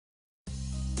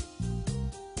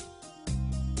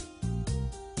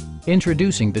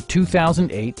Introducing the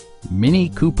 2008 Mini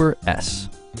Cooper S.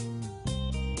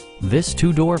 This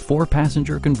two-door,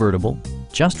 four-passenger convertible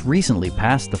just recently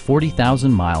passed the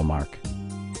 40,000-mile mark.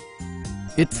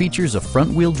 It features a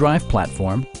front-wheel drive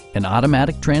platform, an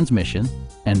automatic transmission,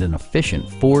 and an efficient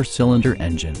four-cylinder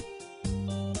engine.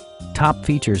 Top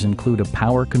features include a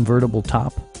power convertible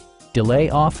top,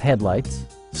 delay-off headlights,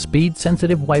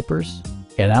 speed-sensitive wipers,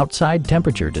 an outside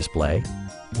temperature display,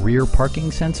 rear parking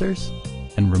sensors,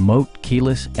 and remote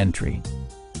keyless entry.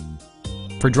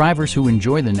 For drivers who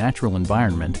enjoy the natural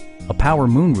environment, a power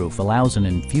moonroof allows an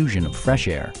infusion of fresh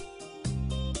air.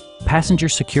 Passenger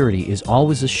security is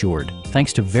always assured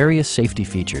thanks to various safety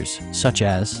features such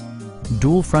as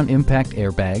dual front impact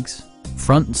airbags,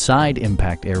 front and side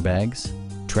impact airbags,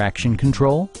 traction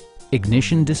control,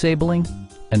 ignition disabling,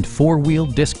 and four-wheel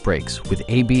disc brakes with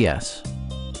ABS.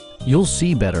 You'll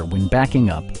see better when backing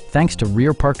up thanks to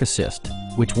Rear Park Assist,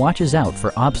 which watches out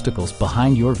for obstacles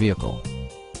behind your vehicle.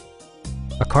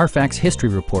 A Carfax history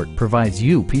report provides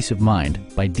you peace of mind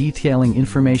by detailing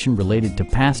information related to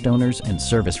past owners and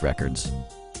service records.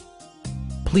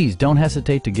 Please don't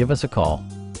hesitate to give us a call.